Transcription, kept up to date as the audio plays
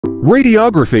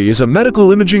Radiography is a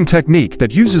medical imaging technique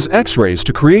that uses X-rays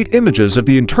to create images of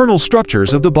the internal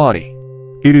structures of the body.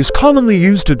 It is commonly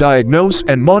used to diagnose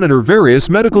and monitor various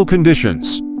medical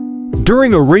conditions.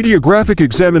 During a radiographic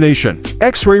examination,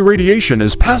 X-ray radiation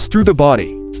is passed through the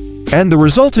body, and the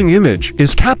resulting image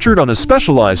is captured on a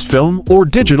specialized film or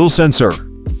digital sensor.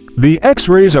 The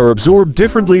X-rays are absorbed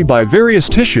differently by various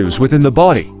tissues within the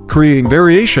body, creating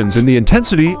variations in the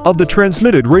intensity of the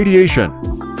transmitted radiation.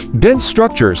 Dense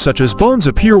structures such as bones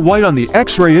appear white on the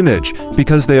X-ray image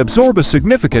because they absorb a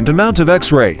significant amount of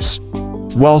X-rays,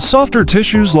 while softer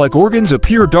tissues like organs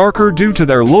appear darker due to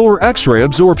their lower X-ray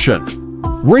absorption.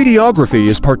 Radiography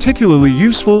is particularly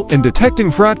useful in detecting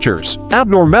fractures,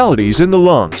 abnormalities in the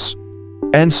lungs,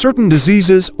 and certain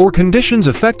diseases or conditions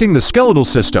affecting the skeletal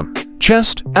system,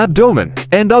 chest, abdomen,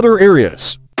 and other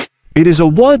areas. It is a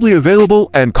widely available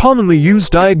and commonly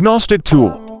used diagnostic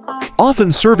tool,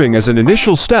 often serving as an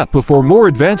initial step before more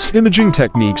advanced imaging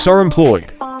techniques are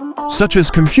employed, such as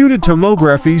computed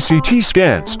tomography (CT)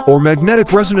 scans or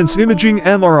magnetic resonance imaging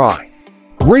 (MRI).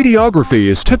 Radiography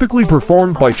is typically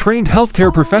performed by trained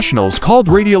healthcare professionals called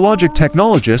radiologic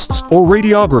technologists or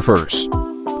radiographers.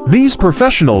 These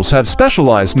professionals have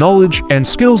specialized knowledge and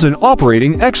skills in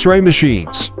operating X-ray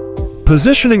machines,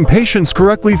 positioning patients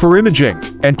correctly for imaging,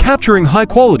 and capturing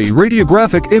high-quality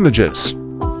radiographic images.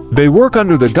 They work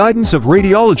under the guidance of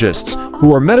radiologists,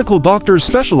 who are medical doctors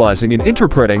specializing in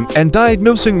interpreting and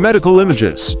diagnosing medical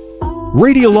images.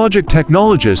 Radiologic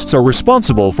technologists are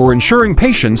responsible for ensuring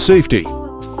patient safety,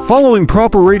 following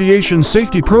proper radiation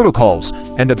safety protocols,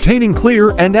 and obtaining clear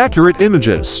and accurate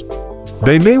images.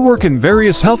 They may work in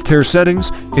various healthcare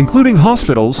settings, including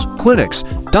hospitals, clinics,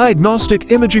 diagnostic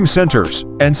imaging centers,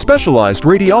 and specialized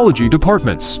radiology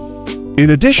departments.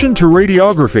 In addition to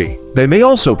radiography, they may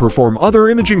also perform other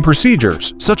imaging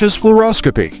procedures such as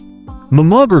fluoroscopy,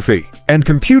 mammography, and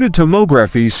computed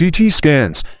tomography (CT)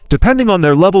 scans, depending on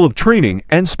their level of training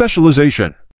and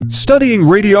specialization. Studying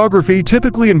radiography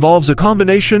typically involves a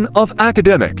combination of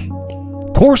academic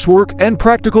coursework and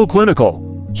practical clinical.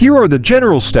 Here are the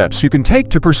general steps you can take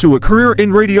to pursue a career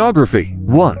in radiography.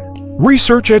 1.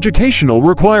 Research educational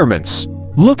requirements.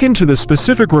 Look into the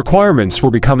specific requirements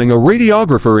for becoming a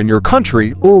radiographer in your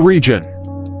country or region.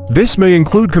 This may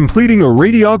include completing a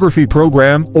radiography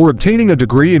program or obtaining a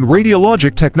degree in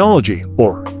radiologic technology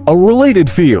or a related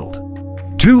field.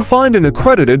 2. Find an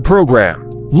accredited program.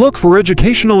 Look for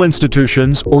educational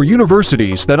institutions or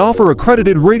universities that offer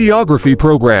accredited radiography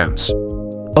programs.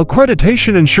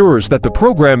 Accreditation ensures that the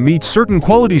program meets certain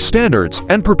quality standards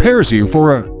and prepares you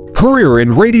for a career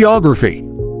in radiography.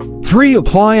 3.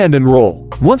 Apply and enroll.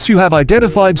 Once you have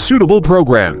identified suitable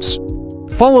programs,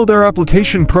 follow their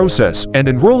application process and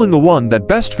enroll in the one that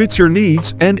best fits your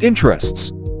needs and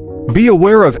interests. Be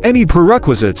aware of any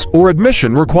prerequisites or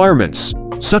admission requirements,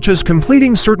 such as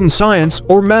completing certain science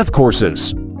or math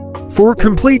courses. For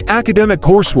complete academic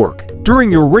coursework,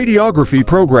 during your radiography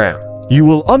program, you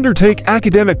will undertake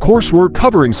academic coursework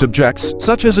covering subjects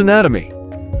such as anatomy,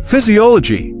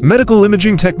 physiology, medical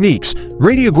imaging techniques,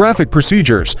 radiographic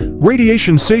procedures,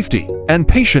 radiation safety, and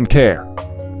patient care.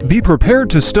 Be prepared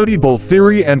to study both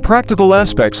theory and practical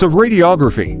aspects of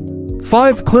radiography.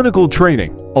 5. Clinical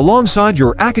training. Alongside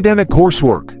your academic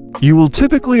coursework, you will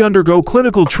typically undergo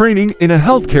clinical training in a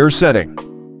healthcare setting.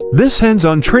 This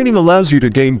hands-on training allows you to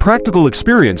gain practical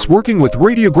experience working with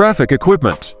radiographic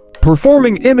equipment,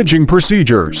 performing imaging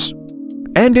procedures,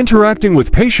 and interacting with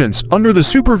patients under the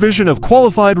supervision of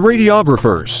qualified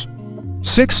radiographers.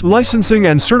 6. Licensing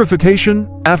and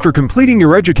certification. After completing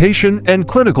your education and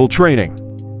clinical training,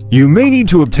 you may need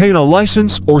to obtain a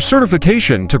license or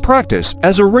certification to practice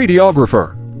as a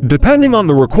radiographer, depending on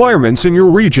the requirements in your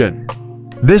region.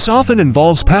 This often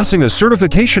involves passing a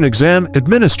certification exam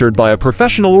administered by a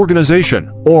professional organization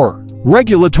or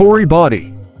regulatory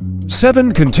body.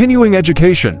 7. Continuing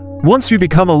education. Once you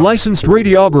become a licensed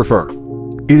radiographer,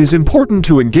 it is important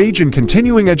to engage in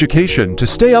continuing education to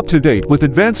stay up to date with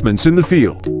advancements in the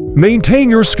field, maintain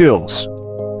your skills,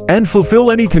 and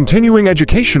fulfill any continuing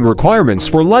education requirements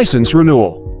for license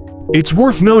renewal. It's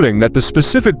worth noting that the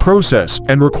specific process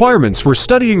and requirements for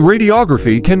studying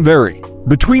radiography can vary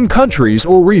between countries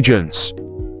or regions.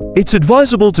 It's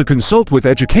advisable to consult with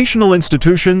educational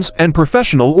institutions and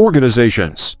professional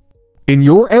organizations in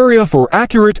your area for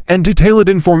accurate and detailed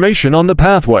information on the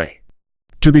pathway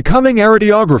to becoming a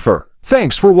radiographer.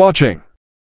 Thanks for watching.